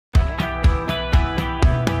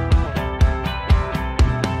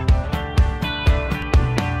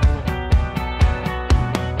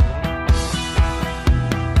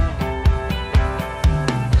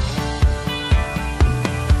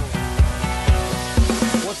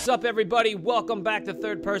What's up, everybody? Welcome back to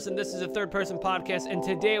Third Person. This is a Third Person podcast, and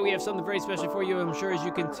today we have something very special for you. I'm sure, as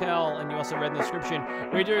you can tell, and you also read in the description,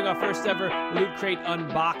 we're doing our first ever Loot Crate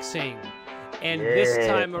unboxing. And this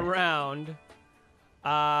time around,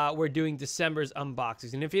 we're doing December's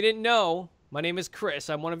unboxings. And if you didn't know, my name is Kris.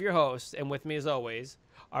 I'm one of your hosts, and with me, as always,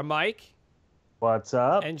 are Mike. What's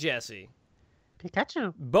up? And Jesse.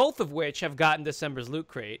 Pikachu. Both of which have gotten December's Loot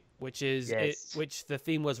Crate, which is which the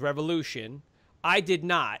theme was Revolution. I did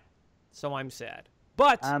not, so I'm sad.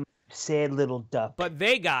 But I'm a sad little duck. But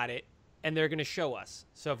they got it, and they're gonna show us.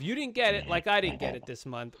 So if you didn't get it, like I didn't get it this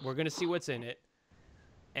month, we're gonna see what's in it.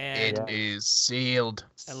 And It is sealed.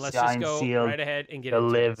 And let's just go right ahead and get into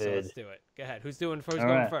it. So let's do it. Go ahead. Who's going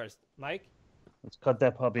first? Mike? Let's cut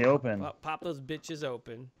that puppy open. Pop those bitches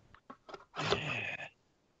open.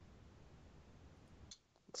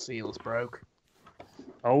 Seal's broke.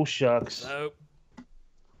 Oh, shucks. Nope.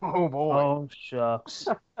 Oh, boy. Oh, shucks.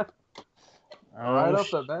 Right off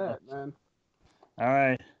the bat, man. All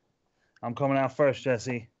right. I'm coming out first,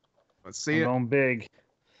 Jesse. Let's see it. I'm going big.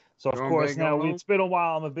 So, of course, now it's been a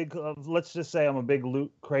while. I'm a big, let's just say I'm a big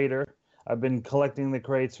loot crater. I've been collecting the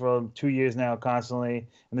crates for 2 years now constantly,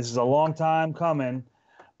 and this is a long time coming,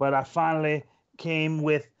 but I finally came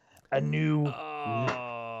with a new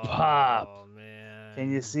pop. Oh, man.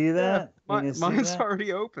 Can you see that? Yeah, mine's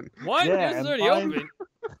already open. What? Yeah, It's already open.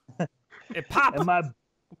 It popped. And my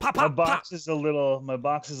box is a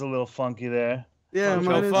little funky there. Yeah,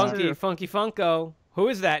 Funky Funko. Who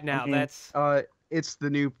is that now? That's it's the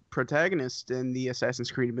new protagonist in the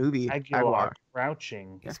Assassin's Creed movie. Aguilar.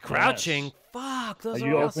 Crouching. He's crouching. Yes. Fuck, those are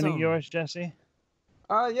you awesome. Opening yours, Jesse?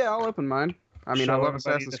 Yeah, I'll open mine. I mean, I love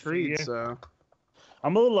Assassin's Creed, so.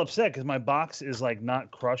 I'm a little upset because my box is like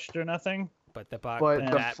not crushed or nothing. But the box,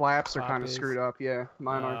 the flaps are kind of screwed up. Yeah,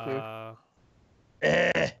 mine are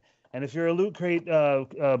too. And if you're a Loot Crate,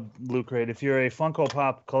 if you're a Funko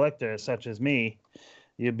Pop collector such as me,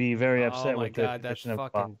 you'd be very upset with the condition of the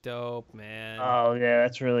box. Oh my god, that's fucking dope, man. Oh yeah,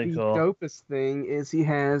 that's really cool. The dopest thing is he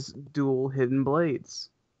has dual hidden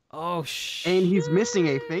blades. Oh shit! And he's missing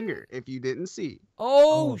a finger. If you didn't see.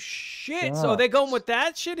 Oh shit! So they're going with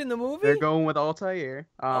that shit in the movie? They're going with Altair.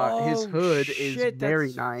 His hood is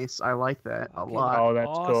very nice. I like that a lot. Oh, that's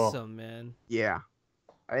cool. Awesome, man. Yeah.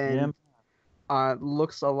 And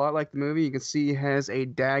looks a lot like the movie. You can see he has a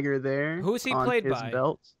dagger there. Who's he played by? His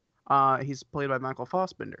belt. He's played by Michael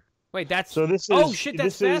Fassbender. Wait, that's so. This is oh shit!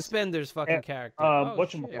 That's Fassbender's fucking character.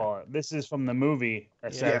 Whatchamacallit? This is from the movie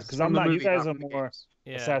Assassin's. Because I'm not. You guys are more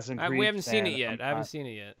Assassin's Creed. We haven't seen it yet. I haven't seen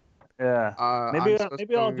it yet. Yeah.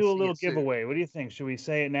 Maybe I'll do a little giveaway. What do you think? Should we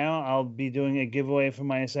say it now? I'll be doing a giveaway for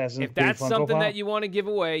my Assassin's Creed. If that's something Pop. that you want to give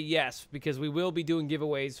away, yes, because we will be doing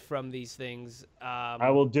giveaways from these things. I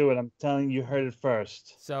will do it. I'm telling you, you heard it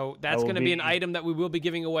first. So that's going to be an item that we will be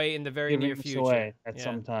giving away in the very near future. Away at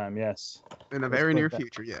some time, yes. In the very near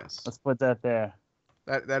future, yes. Let's put that there.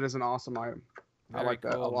 That is an awesome item. I like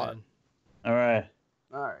that a lot. Man. All right.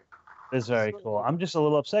 All right. It's very cool. I'm just a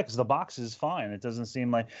little upset because the box is fine. It doesn't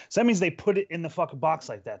seem like... So that means they put it in the fucking box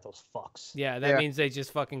like that, those fucks. Yeah, that means they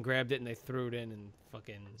just fucking grabbed it and they threw it in and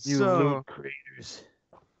fucking... You loot creators.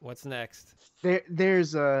 What's next?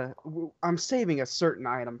 There's a... I'm saving a certain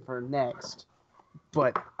item for next,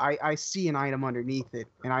 but I see an item underneath it,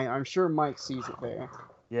 and I'm sure Mike sees it there.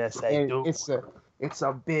 Yes, I do. It's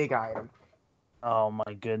a big item. Oh,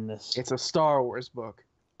 my goodness. It's a Star Wars book.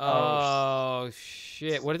 Oh,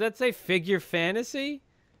 shit. What did that say? Figure Fantasy?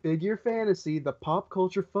 Figure Fantasy, the pop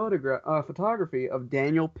culture photography of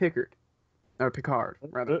Daniel Picard,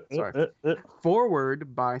 rather. Sorry.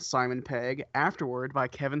 Forward by Simon Pegg, afterward by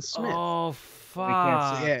Kevin Smith. Oh,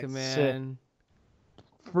 fuck, man.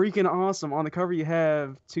 Freaking awesome. On the cover, you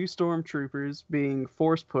have 2 stormtroopers being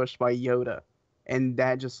force pushed by Yoda. And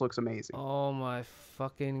that just looks amazing. Oh my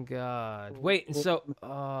fucking god! Wait, so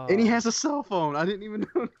and he has a cell phone. I didn't even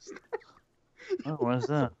notice that. Oh, what is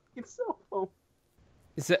that? It's a cell phone.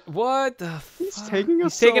 Is that what the? He's fuck? taking a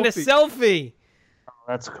He's selfie. taking a selfie. Oh,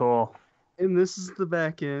 that's cool. And this is the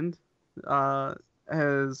back end.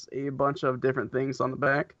 Has a bunch of different things on the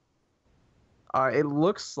back. It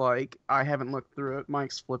looks like I haven't looked through it.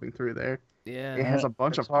 Mike's flipping through there. Yeah. It has a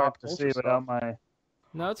bunch of pop to see without my.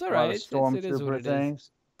 No, it's all right. It is what it things.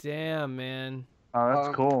 is. Damn, man. Oh,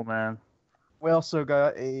 that's cool, man. We also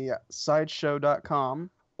got a sideshow.com.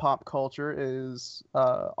 Pop culture is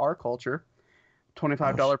our culture.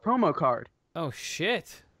 $25 promo card. Oh,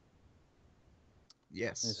 shit.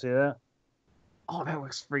 Yes. You see that? Oh, that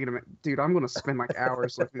looks freaking amazing. Dude, I'm going to spend like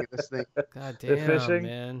hours looking at this thing. God damn,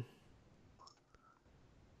 man.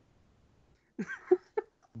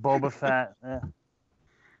 Boba Fett. Yeah.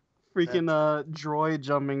 Freaking droid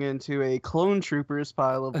jumping into a clone troopers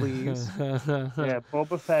pile of leaves. Yeah,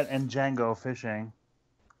 Boba Fett and Django fishing.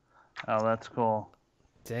 Oh, that's cool.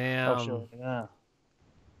 Damn. Oh, sure. Yeah.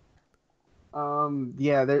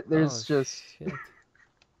 Yeah, there's just shit.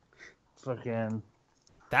 Fucking.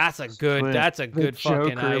 That's a good. Sweet. That's a good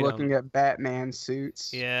fucking Joker item. looking at Batman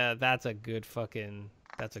suits. Yeah, that's a good fucking.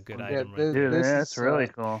 That's a good Yeah, item, right this- there. Dude, this that's is, really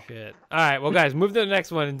cool. Shit. All right, well, guys, move to the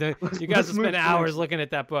next one. You guys let's will move spend to the hours next looking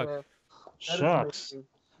at that book. That is Shucks. amazing.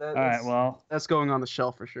 All right, well, That's going on the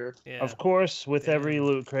shelf for sure. Yeah. of course, with every Damn.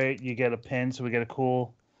 loot crate, you get a pin, so we get a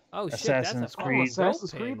cool Oh shit, Assassin's that's a Creed.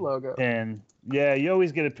 Assassin's dope Creed pin. logo. pin. Yeah, you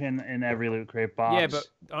always get a pin in every loot crate box. Yeah, but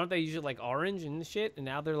aren't they usually like orange and shit? And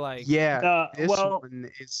now they're like, Yeah, this well,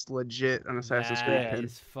 one is legit an Assassin's Creed that pin.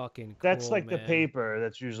 is fucking cool. that's like the man. paper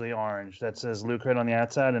that's usually orange that says loot crate on the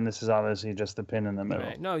outside, and this is obviously just the pin in the middle.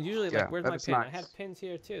 Right. No, usually Yeah, like where's my that's pin? I nice. had pins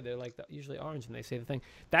here too. They're like usually orange when they say the thing.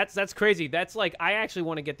 That's crazy. That's like I actually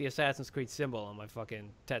want to get the Assassin's Creed symbol on my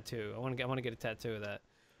fucking tattoo. I want to get a tattoo of that.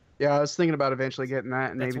 Yeah, I was thinking about eventually getting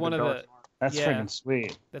that and That's maybe one the of Dark the- That's Yeah. freaking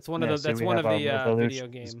sweet. That's one Yeah, of see, the that's we one of have the our video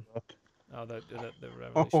Revolutions game. book. Oh, the Oh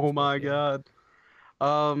Revelations my book, yeah.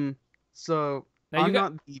 god. So Now you I'm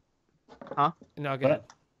got- not the No, go ahead.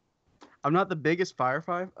 I'm not the biggest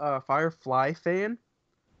Firefly fan,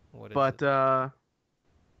 What is but it?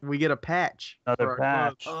 we get a patch. Another for our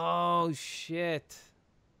patch. gloves. Oh shit.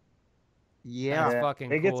 Yeah. That's fucking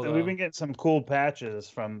They get cool, we've though. been getting some cool patches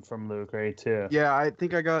from Loot Crate too. Yeah, I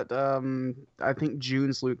think I got I think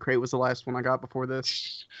June's Loot Crate was the last one I got before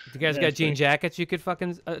this. You guys Yeah, got it's jean pretty- jackets you could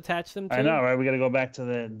fucking attach them to? I know, right? We got to go back to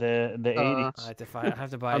the 80s. I have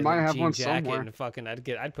to buy I might a have jean one jacket somewhere. and fucking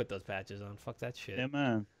I'd put those patches on. Fuck that shit. Yeah,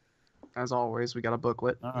 man. As always, we got a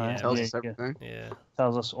booklet. All Yeah, right. Tells yeah, us yeah. everything. Yeah.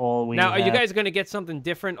 Tells us all we Now, are you have. guys gonna get something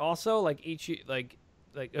different also? Like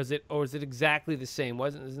like is it exactly the same?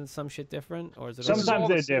 Isn't some shit different or is it? Some- Sometimes all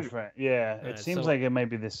they're the same. different. Yeah, Alright, it seems so- like it might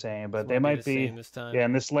be the same, but This they might the same be. this time. Yeah,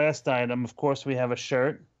 and this last item, of course, we have a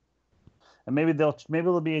shirt, and maybe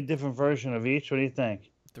it'll be a different version of each. What do you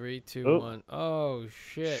think? 3, 2, Oh. 1. Oh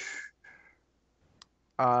shit.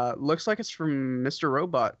 Looks like it's from Mr.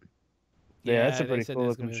 Robot. Yeah, that's a they pretty said cool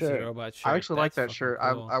it's gonna looking be a shirt. robot I actually like That's that shirt.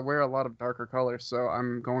 fucking cool. I wear a lot of darker colors, so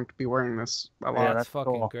I'm going to be wearing this a lot. Yeah, That's that's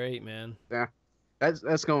fucking cool. great, man.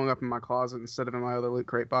 That's going up in my closet instead of in my other Loot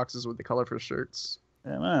Crate boxes with the colorful shirts.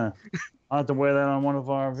 Yeah, man. I'll have to wear that on one of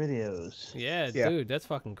our videos. Yeah, Yeah. dude, that's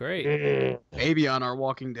fucking great. Yeah, Maybe on our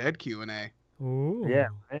Walking Dead Q&A. Ooh. yeah.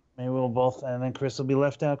 Right? Maybe we'll both, and then Chris will be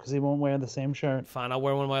left out because he won't wear the same shirt. Fine, I'll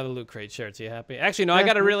wear one of my other Loot Crate shirts. Are you happy? Actually, no, I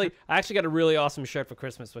actually got a really awesome shirt for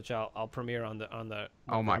Christmas, which I'll premiere on the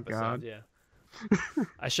Oh my episode, God. Yeah.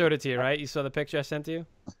 I showed it to you, right? You saw the picture I sent to you?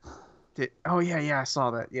 Oh yeah, I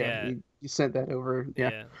saw that. Yeah, Yeah. You sent that over.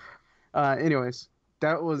 Yeah. Anyways,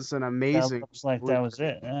 that was an That amazing. looks like that was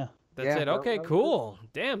it. Yeah. That's Yeah, it. that Okay, was cool.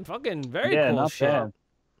 Damn, fucking very Yeah, cool not shit. bad.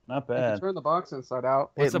 Not If you bad. turn the box inside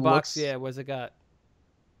out, What's it the box? looks, Yeah, what's it got?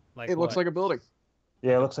 Like It looks what? like a building.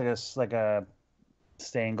 Yeah, it looks like a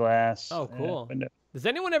stained glass. Oh, Yeah, cool. window. Does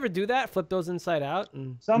anyone ever do that? Flip those inside out?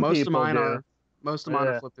 And Some Most of people mine do. are. Most of mine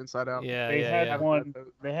Yeah. are flipped inside out. yeah, They yeah, had yeah. one.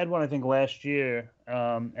 They had one, I think, last year,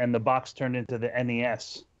 and the box turned into the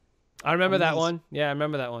NES. I remember that Nice. one. Yeah, I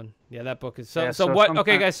remember that one. Yeah, that book is so. Yeah, so so what? Okay,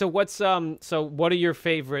 sometime- guys. So what's So what are your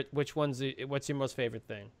favorite? Which ones? What's your most favorite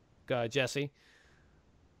thing? Jesse.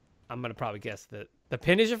 I'm gonna probably guess that the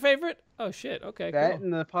pin is your favorite. Oh shit. Okay. That Cool.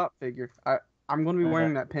 and the pop figure. I'm going to be Okay.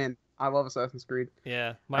 wearing that pin. I love Assassin's Creed.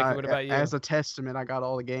 Yeah, Mikey. What about you? As a testament, I got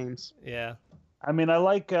all the games. Yeah. I mean, I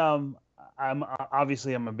like. I'm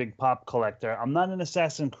obviously I'm a big pop collector. I'm not an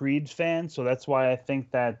Assassin's Creed fan, so that's why I think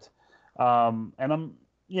that. And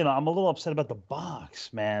I'm a little upset about the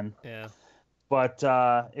box, man. Yeah. But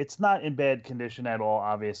it's not in bad condition at all,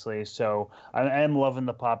 obviously. So I am loving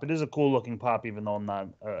the pop. It is a cool looking pop, even though I'm not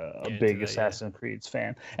a into big that, yeah. Assassin's Creed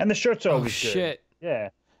fan. And the shirt's Oh always good. shit. Yeah,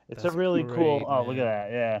 it's That's a really cool. great, Oh, look man. at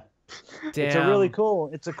that. Yeah, Damn. it's a really cool.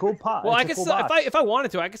 It's a cool pop. Well, it's I a could cool still, box. if I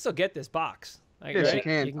wanted to, I could still get this box. Like, Yes, right? you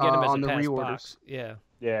can, You can get them as on a the past reorders. box. Yeah.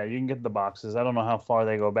 Yeah, you can get the boxes. I don't know how far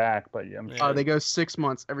they go back, but yeah, I'm Yeah. sure. They go 6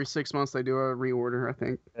 months. Every 6 months they do a reorder, I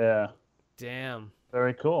think. Yeah, Damn.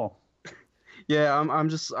 very cool. Yeah, I'm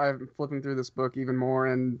flipping through this book even more,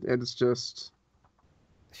 and it's just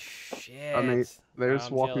Shit. there's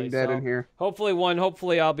I'm Walking jealous. Dead So, in here.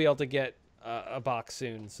 Hopefully I'll be able to get a box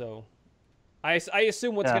soon. So I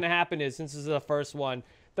assume what's Yeah. going to happen is, since this is the first one,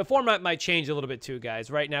 the format might change a little bit too, guys.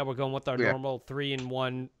 Right now we're going with our Yeah. normal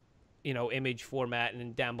 3-in-1, image format, and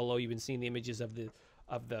then down below you've been seeing the images of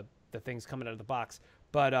the things coming out of the box.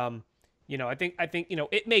 But you know, I think you know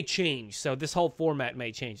it may change. So this whole format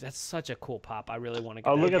may change. That's such a cool pop. I really want to get.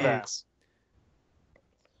 Oh, that look at box. that.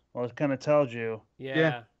 Well, it kind of tells you.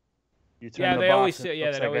 Yeah. You turn the they box, always it say,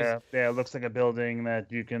 looks that like always. it looks like a building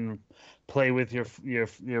that you can play with your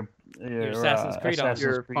Assassin's Creed on.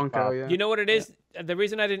 Your Funko, pop. yeah. You know what it is? The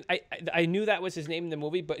reason I knew that was his name in the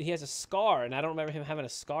movie, but he has a scar, and I don't remember him having a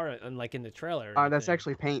scar in the trailer. or That's anything.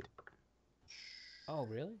 actually paint. Oh,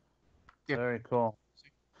 really? Yeah. Very cool.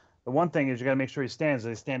 The one thing is you got to make sure he stands.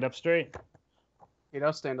 Does he stand up straight? He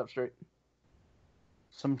does stand up straight.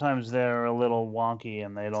 Sometimes they're a little wonky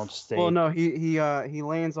and they don't stay. Well, no, he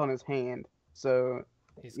lands on his hand, so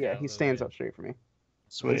He stands up straight for me.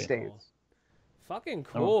 Sweet. He stands. Cool. Fucking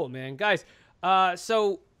cool, man, guys.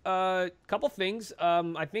 So couple things.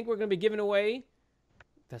 I think we're gonna be giving away.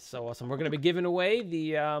 That's so awesome. We're gonna be giving away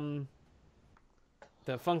the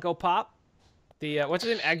Funko Pop. The what's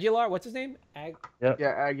his name? Aguilar. What's his name? Yeah,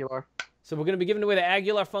 Aguilar. So we're gonna be giving away the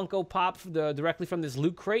Aguilar Funko Pop directly from this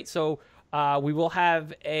Loot Crate. So we will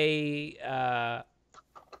have a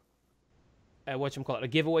a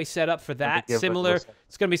giveaway set up for that. Similar.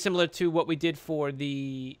 It's gonna be similar to what we did for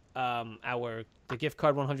the gift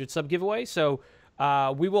card 100 sub giveaway. So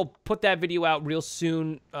we will put that video out real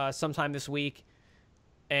soon, sometime this week.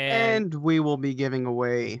 And we will be giving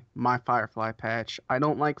away my Firefly patch. I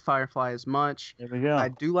don't like Firefly as much. There we go. I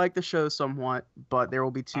do like the show somewhat, but there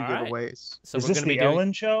will be two giveaways. So is this the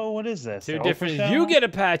Ellen show? What is this? Two different. You get a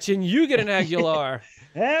patch and you get an Aguilar.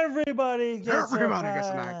 Everybody gets an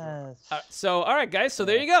Aguilar. So all right, guys. So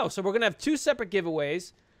there you go. So we're gonna have two separate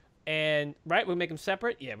giveaways, and we'll make them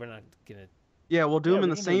separate. Yeah, we're not gonna. Yeah, we'll do them in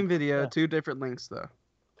the same video. Two different links though.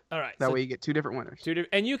 All right. That way you get two different winners.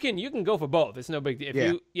 And you can go for both. It's no big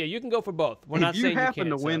deal. You can go for both. We're not saying you can't. If you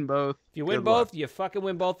happen to win both, if you win both, you fucking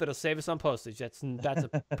win both. It'll save us on postage. That's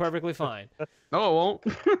perfectly fine. No, it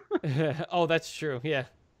won't. Oh, that's true. Yeah.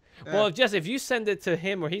 Well, if you send it to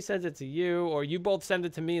him or he sends it to you, or you both send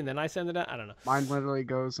it to me and then I send it out, I don't know. Mine literally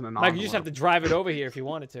goes in an envelope. Like, you just have to drive it over here if you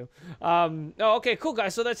wanted to. Okay, cool,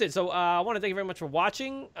 guys. So that's it. So I want to thank you very much for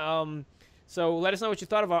watching. So let us know what you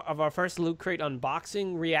thought of our first Loot Crate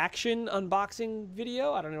unboxing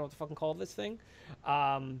video. I don't know what to fucking call this thing.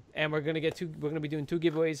 And we're gonna be doing two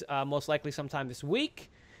giveaways, most likely sometime this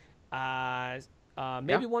week.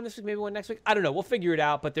 Maybe one this week, maybe one next week. I don't know. We'll figure it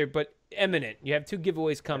out. But they're imminent. You have two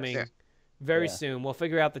giveaways coming very soon. We'll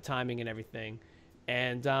figure out the timing and everything.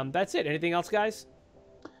 And that's it. Anything else, guys?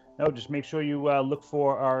 No, just make sure you look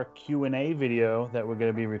for our Q&A video that we're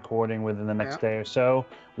going to be recording within the next day or so.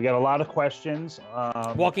 We got a lot of questions.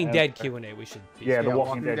 Walking Dead Q&A, we should. The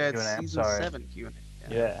Walking Dead Q&A. I'm Season sorry. 7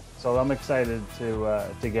 Q&A. Yeah. So I'm excited to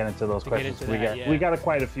get into those questions. We got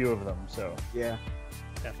quite a few of them. So yeah,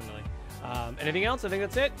 definitely. Anything else? I think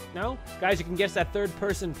that's it. No, guys, you can guess that Third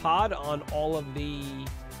Person Pod on all of the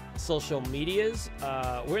social medias.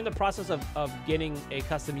 We're in the process of getting a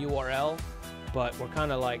custom URL. But we're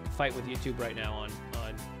kind of like fight with YouTube right now on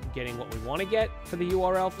getting what we want to get for the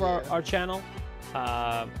URL for our channel.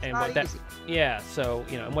 And what that, so,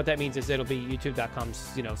 and what that means is it'll be youtube.com,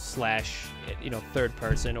 third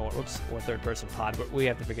person or third person pod, but we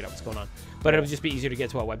have to figure out what's going on. But it'll just be easier to get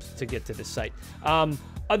to our website, to get to this site.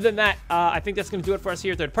 Other than that, I think that's going to do it for us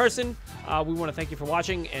here at Third Person. We want to thank you for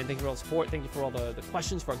watching, and thank you for all the support. Thank you for all the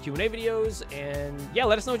questions for our Q&A videos. And yeah,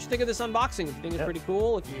 let us know what you think of this unboxing. If you think it's pretty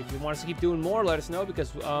cool, if you want us to keep doing more, let us know,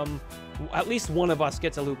 because at least one of us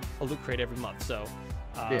gets a loot crate every month. So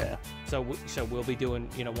so we'll be doing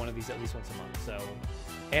one of these at least once a month. So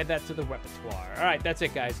add that to the repertoire. All right, that's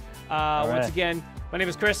it, guys. Once again, my name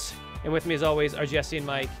is Kris, and with me as always are Jesse and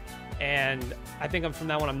Mike. And I think from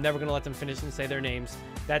now on, I'm never going to let them finish and say their names.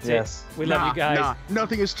 That's it. We love you guys.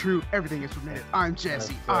 Nothing is true. Everything is permitted. I'm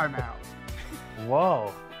Jesse. I'm out.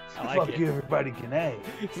 Whoa. Fuck you, everybody. G'nay.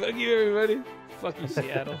 Fuck you, everybody. Fuck you,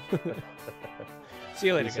 Seattle. See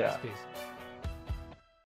you later, guys. Peace.